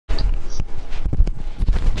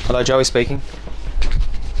Hello, Joey speaking.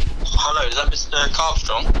 Hello, is that Mr.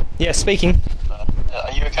 Carbstrong? Yeah, speaking.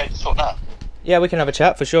 Are you okay to talk now? Yeah, we can have a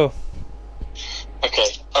chat for sure. Okay.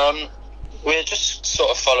 We're just sort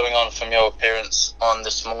of following on from your appearance on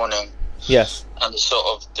this morning Yes. and the sort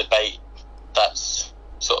of debate that's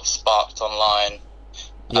sort of sparked online.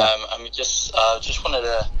 Yeah. And we just wanted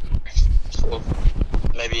to sort of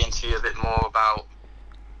maybe interview a bit more about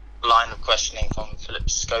line of questioning from Philip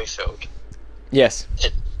Schofield. Yes.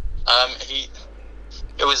 It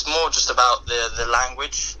was more just about the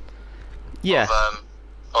language. Yeah.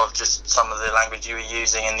 Of just some of the language you were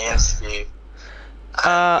using in the interview.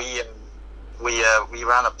 And we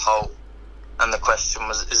ran a poll, and the question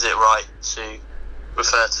was: is it right to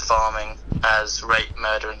refer to farming as rape,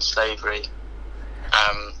 murder, and slavery?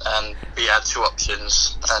 And we had two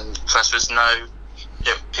options, and the first was no,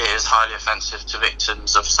 it is highly offensive to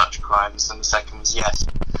victims of such crimes, and the second was yes,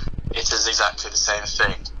 it is exactly the same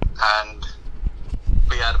thing. And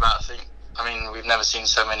we had about, we've never seen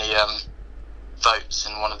so many votes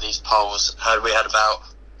in one of these polls. We had about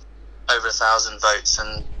over 1,000 votes,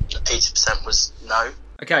 and 80% was no.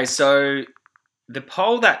 Okay, so the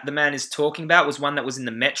poll that the man is talking about was one that was in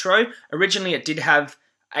the Metro. Originally, it did have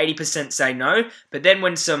 80% say no, but then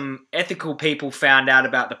when some ethical people found out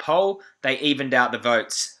about the poll, they evened out the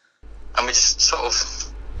votes. And we just sort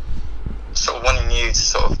of wanting you to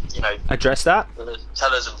sort of, address that.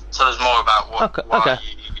 Tell us more about why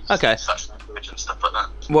you use such language and stuff like that.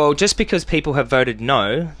 Well, just because people have voted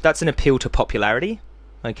no, that's an appeal to popularity.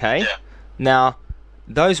 Okay. Yeah. Now,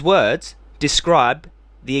 those words describe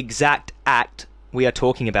the exact act we are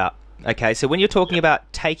talking about. Okay, so when you're talking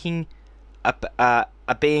about taking a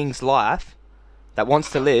being's life that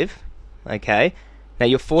wants to live, okay, now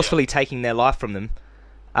you're forcefully taking their life from them.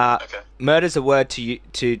 Murder's a word to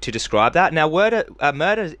describe that. Now,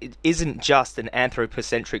 murder isn't just an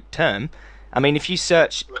anthropocentric term. I mean, if you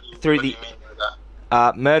search through what do you mean by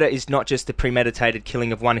that? Murder is not just the premeditated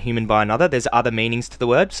killing of one human by another. There's other meanings to the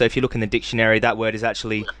word. So if you look in the dictionary, that word is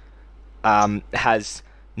actually has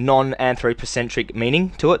non-anthropocentric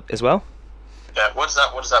meaning to it as well. Yeah, what does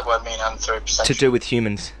that word mean, anthropocentric? To do with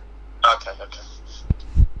humans. Okay.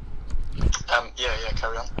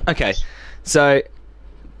 Carry on. Okay, so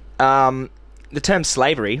the term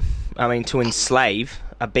slavery, to enslave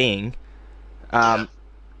a being,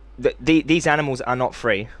 these animals are not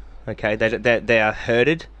free. Okay, they are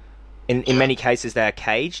herded. In many cases, they are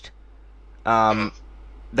caged. They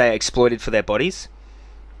are exploited for their bodies.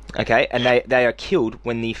 Okay, and they are killed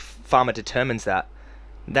when the farmer determines that.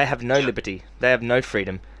 They have no liberty. They have no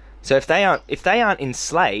freedom. So if they aren't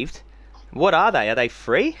enslaved, what are they? Are they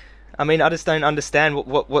free? I just don't understand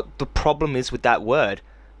what the problem is with that word.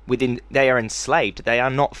 They are enslaved. They are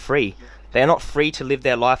not free. They are not free to live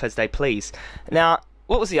their life as they please. Now,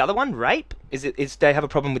 what was the other one? Rape? Is they have a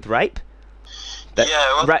problem with rape?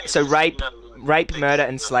 Rape, murder,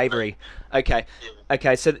 and slavery. Okay.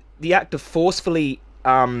 Okay. So the act of forcefully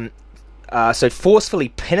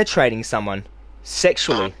penetrating someone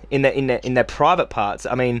sexually in their private parts.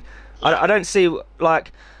 I don't see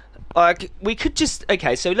like we could just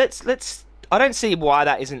so let's. I don't see why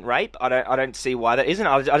that isn't rape. I don't see why that isn't.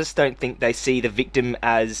 I just don't think they see the victim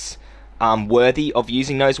as worthy of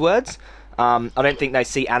using those words. I don't think they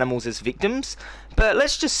see animals as victims. But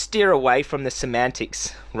let's just steer away from the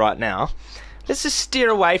semantics right now. Let's just steer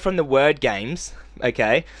away from the word games,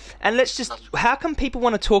 okay? And let's just... How come people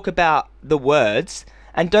want to talk about the words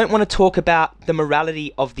and don't want to talk about the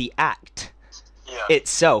morality of the act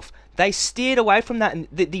itself? They steered away from that, and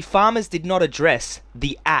the farmers did not address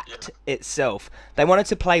the act itself. They wanted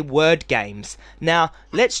to play word games. Now,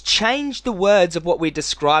 let's change the words of what we're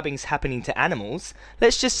describing is happening to animals.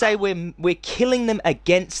 Let's just say we're killing them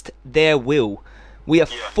against their will. We are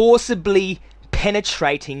forcibly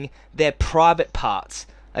penetrating their private parts.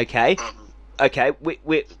 Okay, okay.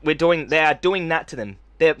 We're doing. They are doing that to them.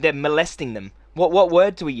 They're molesting them. What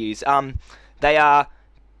word do we use? They are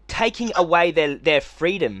taking away their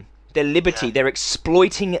freedom, their liberty. They're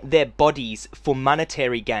exploiting their bodies for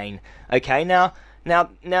monetary gain. Okay, now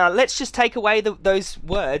let's just take away those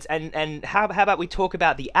words and how about we talk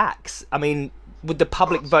about the acts? Would the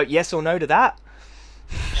public vote yes or no to that?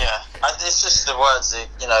 Yeah, it's just the words that,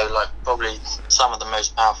 probably some of the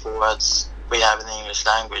most powerful words we have in the English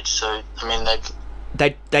language. So,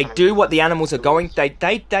 they do what the animals are going.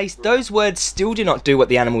 Those words still do not do what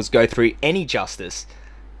the animals go through any justice.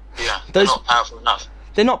 Yeah, they're not powerful enough.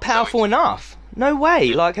 They're not powerful enough. No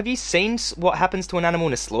way. Have you seen what happens to an animal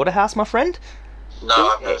in a slaughterhouse, my friend? No,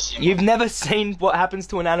 I've never seen You've never seen what happens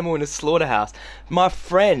to an animal in a slaughterhouse. My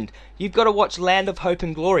friend, you've got to watch Land of Hope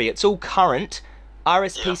and Glory. It's all current.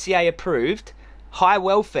 RSPCA approved, high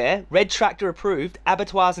welfare, red tractor approved,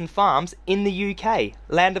 abattoirs and farms in the UK.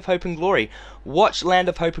 Land of Hope and Glory. Watch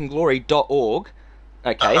landofhopeandglory.org.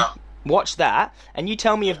 Okay, watch that, and you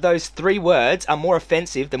tell me if those 3 words are more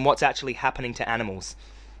offensive than what's actually happening to animals.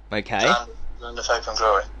 Okay? Land of Hope and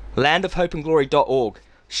Glory. Landofhopeandglory.org.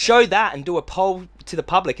 Show that and do a poll to the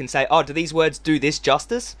public and say, oh, do these words do this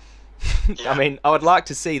justice? Yeah. I mean, I would like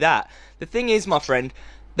to see that. The thing is, my friend,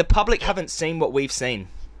 the public haven't seen what we've seen.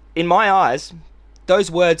 In my eyes, those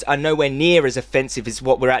words are nowhere near as offensive as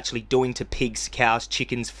what we're actually doing to pigs, cows,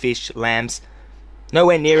 chickens, fish, lambs.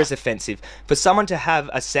 Nowhere near as offensive. For someone to have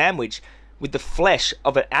a sandwich with the flesh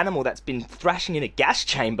of an animal that's been thrashing in a gas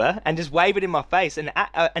chamber and just wave it in my face, an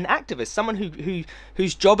activist, someone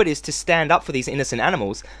whose job it is to stand up for these innocent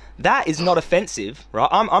animals, that is not offensive, right?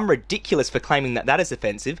 I'm ridiculous for claiming that is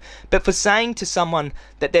offensive, but for saying to someone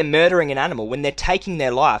that they're murdering an animal when they're taking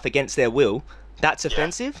their life against their will, that's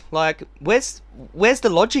offensive? Like, where's the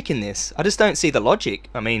logic in this? I just don't see the logic.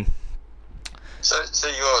 I mean... So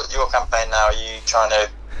your campaign now, are you trying to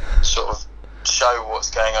sort of show what's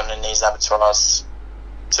going on in these abattoirs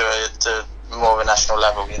to more of a national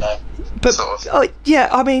level, you know? But sort of. yeah,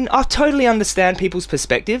 I mean, I totally understand people's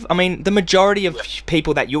perspective. I mean, the majority of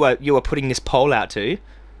people that you are putting this poll out to,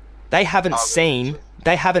 they haven't seen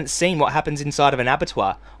what happens inside of an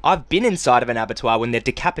abattoir. I've been inside of an abattoir when they're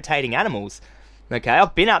decapitating animals. Okay,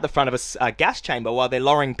 I've been out the front of a gas chamber while they're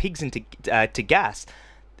lowering pigs into to gas.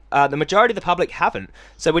 The majority of the public haven't.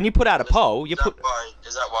 So when you put out a poll, Is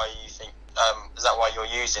that why you think? Is that why you're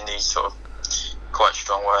using these sort of quite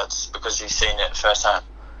strong words, because you've seen it firsthand?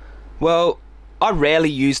 Well, I rarely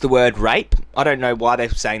use the word rape. I don't know why they're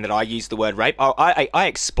saying that I use the word rape. I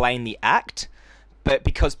explain the act, but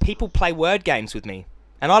because people play word games with me,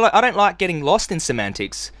 and I don't like getting lost in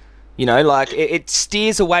semantics. You know, like it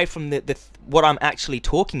steers away from the what I'm actually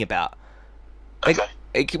talking about. Okay.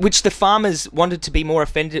 Which the farmers wanted to be more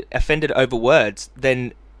offended over words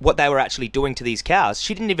than what they were actually doing to these cows.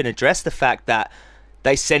 She didn't even address the fact that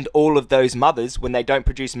they send all of those mothers, when they don't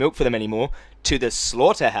produce milk for them anymore, to the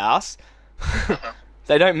slaughterhouse.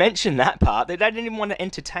 They don't mention that part. They didn't even want to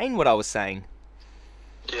entertain what I was saying.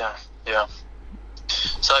 Yeah.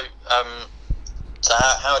 So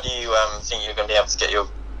how do you think you're going to be able to get your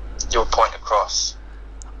point across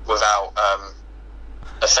without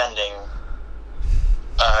offending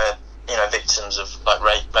victims of like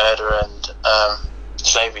rape, murder, and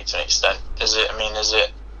slavery to an extent? Is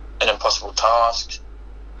it an impossible task?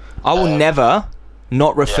 I will never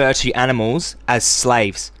not refer to animals as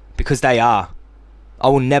slaves, because they are. I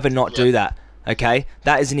will never not do that. Okay,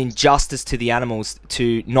 that is an injustice to the animals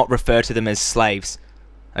to not refer to them as slaves.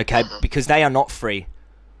 Okay, because they are not free.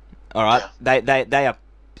 All right, they are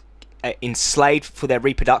enslaved for their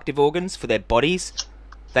reproductive organs, for their bodies.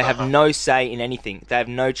 They have no say in anything. They have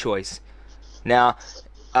no choice. Now,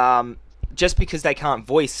 just because they can't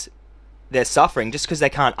voice their suffering, just because they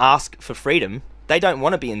can't ask for freedom, they don't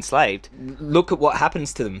want to be enslaved. Look at what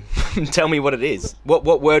happens to them. Tell me what it is.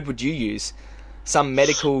 What word would you use? Some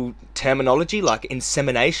medical terminology like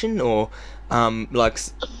insemination, or like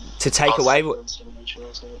to take away what?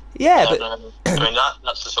 Yeah, but I mean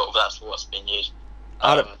that's what's been used.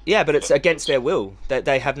 Yeah, but it's against their will.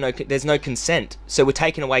 They have there's no consent. So we're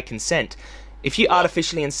taking away consent. If you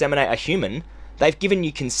artificially inseminate a human, they've given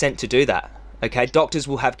you consent to do that. Okay, doctors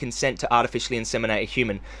will have consent to artificially inseminate a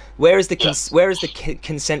human. Where is the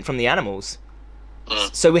consent from the animals?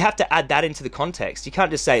 So we have to add that into the context. You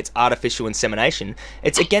can't just say it's artificial insemination.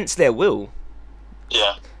 It's against their will.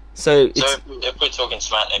 Yeah. So if we're talking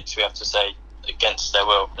semantics, we have to say against their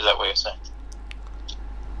will. Is that what you're saying?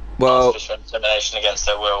 Well, artificial insemination against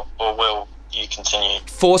their will, or will you continue?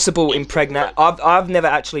 Forcible impregnate. I've never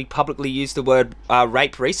actually publicly used the word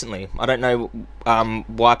rape recently. I don't know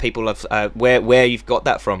why people have where you've got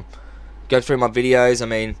that from. Go through my videos. I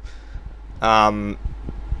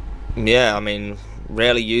mean,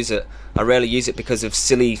 rarely use it. I rarely use it because of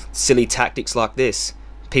silly tactics like this.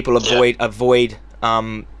 People avoid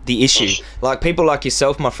the issue. Like people like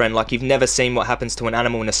yourself, my friend, like you've never seen what happens to an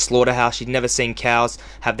animal in a slaughterhouse. You've never seen cows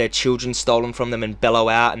have their children stolen from them and bellow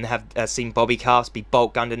out, and have seen bobby calves be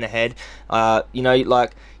bolt gunned in the head.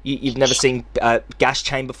 Like you've never seen gas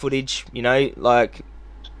chamber footage. But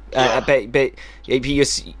if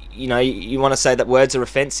you want to say that words are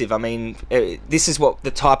offensive. I mean, this is what the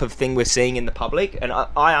type of thing we're seeing in the public, and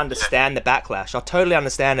I understand the backlash. I totally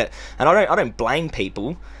understand it, and I don't blame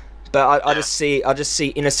people. But I just see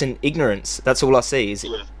innocent ignorance. That's all I see.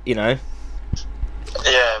 Yeah.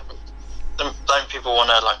 Don't people want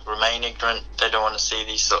to remain ignorant? They don't want to see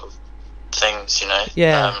these sort of things, you know.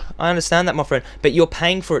 Yeah, I understand that, my friend. But you're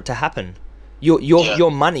paying for it to happen.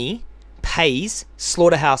 Your money pays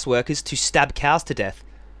slaughterhouse workers to stab cows to death.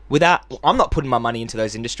 I'm not putting my money into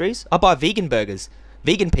those industries. I buy vegan burgers,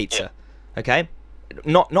 vegan pizza. Okay,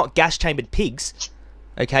 not gas chambered pigs.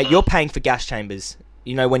 Okay, you're paying for gas chambers.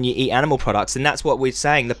 You know, when you eat animal products, and that's what we're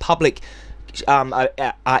saying. The public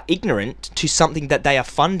are ignorant to something that they are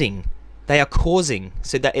funding, they are causing,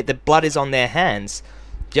 so that the blood is on their hands.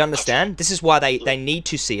 Do you understand? This is why they need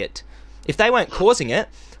to see it. If they weren't causing it,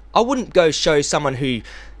 I wouldn't go show someone who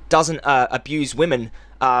doesn't abuse women,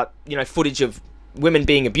 footage of women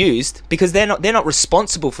being abused, because they're not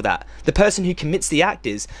responsible for that. The person who commits the act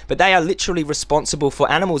is, but they are literally responsible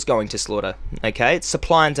for animals going to slaughter. Okay, it's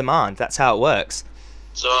supply and demand. That's how it works.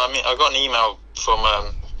 So I mean, I got an email from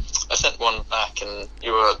I sent one back, and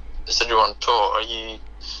you said you were on tour. Are you?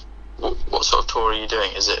 What sort of tour are you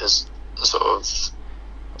doing? Is it as a sort of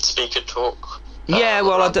speaker talk? Yeah,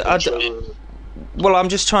 well, well, I'm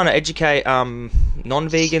just trying to educate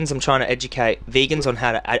non-vegans. I'm trying to educate vegans on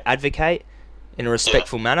how to advocate in a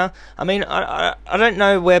respectful manner. I mean, I don't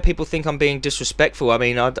know where people think I'm being disrespectful. I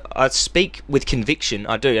mean, I speak with conviction,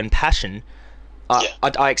 I do, and passion.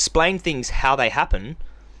 I explain things how they happen.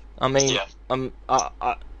 I mean,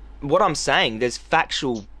 what I'm saying, there's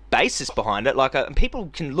factual basis behind it. Like, people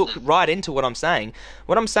can look right into what I'm saying.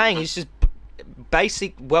 What I'm saying is just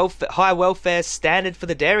basic high welfare standard for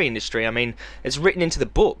the dairy industry. I mean, it's written into the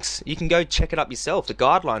books. You can go check it up yourself. The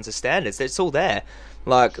guidelines, the standards, it's all there.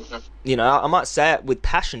 Like, you know, I might say it with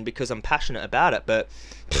passion because I'm passionate about it, but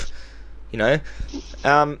you know,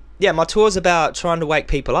 my tour's about trying to wake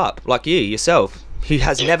people up, like you yourself, who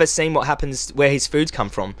has never seen what happens where his food's come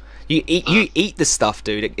from. You eat the stuff,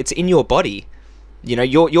 dude. It's in your body. You know,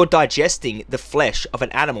 you're digesting the flesh of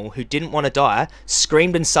an animal who didn't want to die,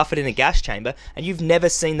 screamed and suffered in a gas chamber, and you've never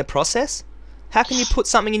seen the process? How can you put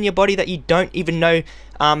something in your body that you don't even know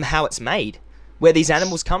how it's made? Where these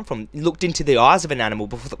animals come from? You looked into the eyes of an animal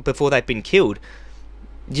before they've been killed.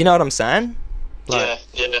 Do you know what I'm saying? Like,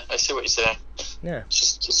 yeah, I see what you're saying. Yeah.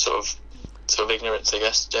 Just sort of ignorance, I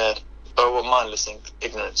guess. Yeah. Oh, well, mindless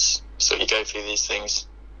ignorance. So you go through these things.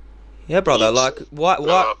 Yeah, brother. Like,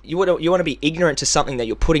 why you want to be ignorant to something that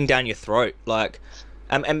you're putting down your throat? Like,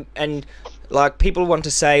 and like, people want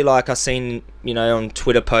to say, like, I've seen, you know, on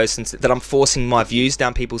Twitter posts and that I'm forcing my views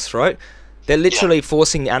down people's throat. They're literally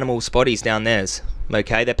forcing animals' bodies down theirs.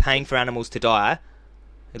 Okay, they're paying for animals to die.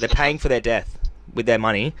 They're paying for their death with their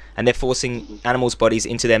money, and they're forcing animals' bodies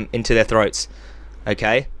into their throats.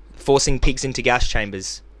 Okay, forcing pigs into gas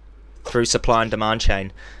chambers through supply and demand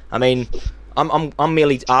chain. I mean, I'm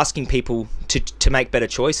merely asking people to make better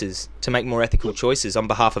choices, to make more ethical choices on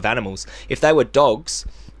behalf of animals. If they were dogs,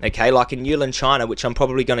 okay, like in Yulin, China, which I'm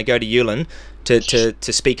probably going to go to Yulin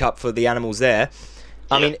to speak up for the animals there.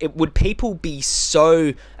 I mean, would people be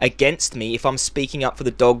so against me if I'm speaking up for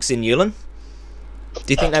the dogs in Yulin? Do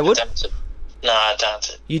you think they would? No, I doubt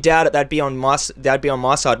it. You doubt it? They'd be on my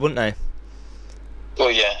side, wouldn't they?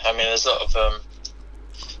 Well, yeah. I mean, there's a lot of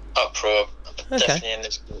uproar. Okay. Definitely in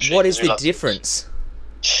this country. What is the difference?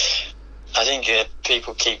 I think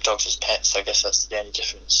people keep dogs as pets. I guess that's the only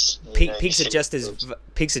difference. Pigs are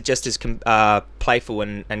just as playful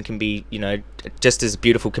and can be, you know, just as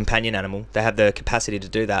beautiful companion animal. They have the capacity to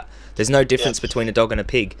do that. There's no difference between a dog and a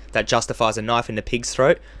pig that justifies a knife in the pig's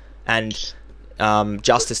throat and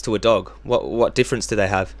justice to a dog. What difference do they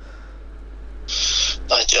have?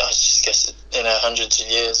 I just guess hundreds of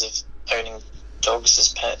years of owning dogs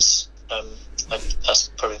as pets. That's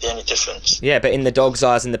probably the only difference. Yeah, but in the dog's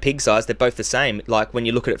eyes and the pig's eyes, they're both the same. Like, when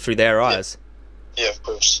you look at it through their eyes. Yeah, of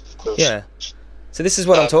course. Yeah. So this is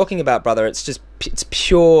what I'm talking about, brother. It's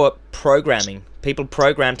pure programming. People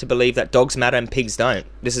program to believe that dogs matter and pigs don't.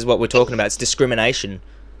 This is what we're talking about. It's discrimination.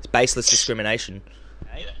 It's baseless discrimination.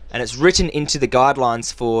 And it's written into the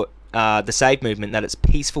guidelines for the Save movement that it's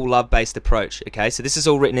peaceful, love-based approach. Okay, so this is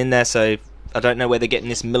all written in there, so I don't know where they're getting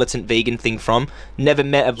this militant vegan thing from. Never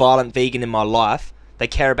met a violent vegan in my life. They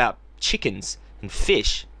care about chickens and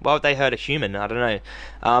fish. Why would they hurt a human? I don't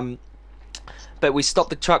know. But we stop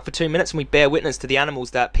the truck for 2 minutes and we bear witness to the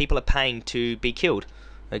animals that people are paying to be killed.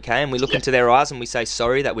 Okay, and we look into their eyes and we say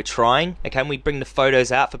sorry that we're trying. Okay, and we bring the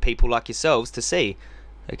photos out for people like yourselves to see.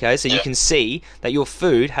 Okay, so you can see that your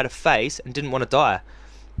food had a face and didn't want to die.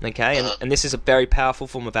 Okay, and this is a very powerful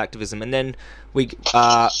form of activism. And then we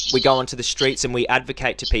go onto the streets and we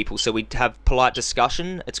advocate to people. So we have polite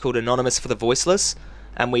discussion. It's called Anonymous for the Voiceless,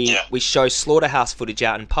 and we show slaughterhouse footage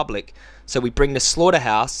out in public. So we bring the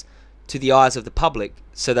slaughterhouse to the eyes of the public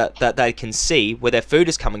so that they can see where their food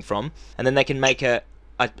is coming from, and then they can make a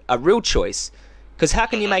real choice. Because how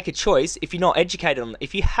can you make a choice if you're not educated on,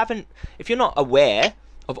 if you're not aware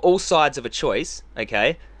of all sides of a choice,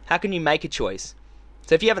 okay, how can you make a choice?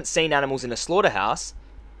 So if you haven't seen animals in a slaughterhouse,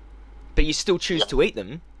 but you still choose to eat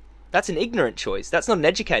them, that's an ignorant choice. That's not an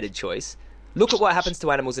educated choice. Look at what happens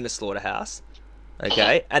to animals in a slaughterhouse,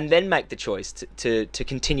 okay, and then make the choice to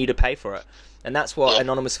continue to pay for it. And that's what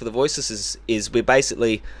Anonymous for the Voiceless is. We're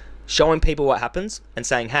basically showing people what happens and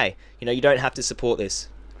saying, hey, you know, you don't have to support this.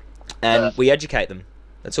 And we educate them.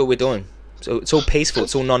 That's all we're doing. So it's all peaceful.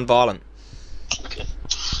 It's all non-violent. Okay.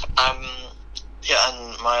 Yeah,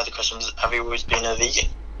 and my other question was, have you always been a vegan?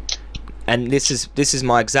 And this is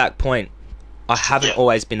my exact point. I haven't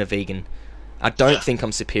always been a vegan. I don't think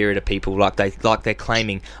I'm superior to people like they're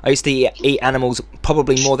claiming. I used to eat animals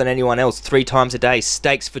probably more than anyone else, 3 times a day.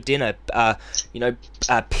 Steaks for dinner,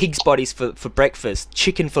 pigs' bodies for breakfast,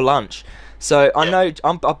 chicken for lunch. So I know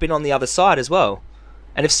I've been on the other side as well.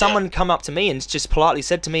 And if someone come up to me and just politely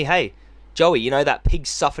said to me, "Hey, Joey, you know that pig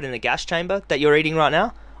suffered in a gas chamber that you're eating right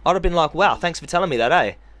now?" I'd have been like, "Wow, thanks for telling me that,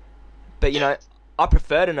 eh?" But you know, I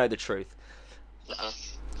prefer to know the truth. All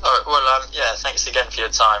right, well, thanks again for your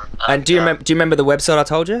time. And do you remember the website I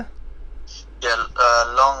told you? Yeah,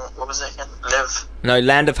 what was it again?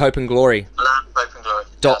 Land of Hope and Glory. Land of Hope and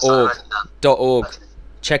Glory. .org. Okay.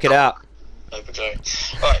 Check it out. Hope and Glory.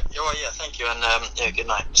 All right. Well, thank you, and good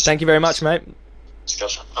night. Thank you very much, mate.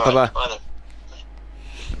 Discussion. Bye bye. Bye then.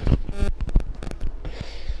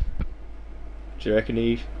 Do you reckon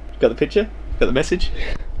he got the picture? Got the message?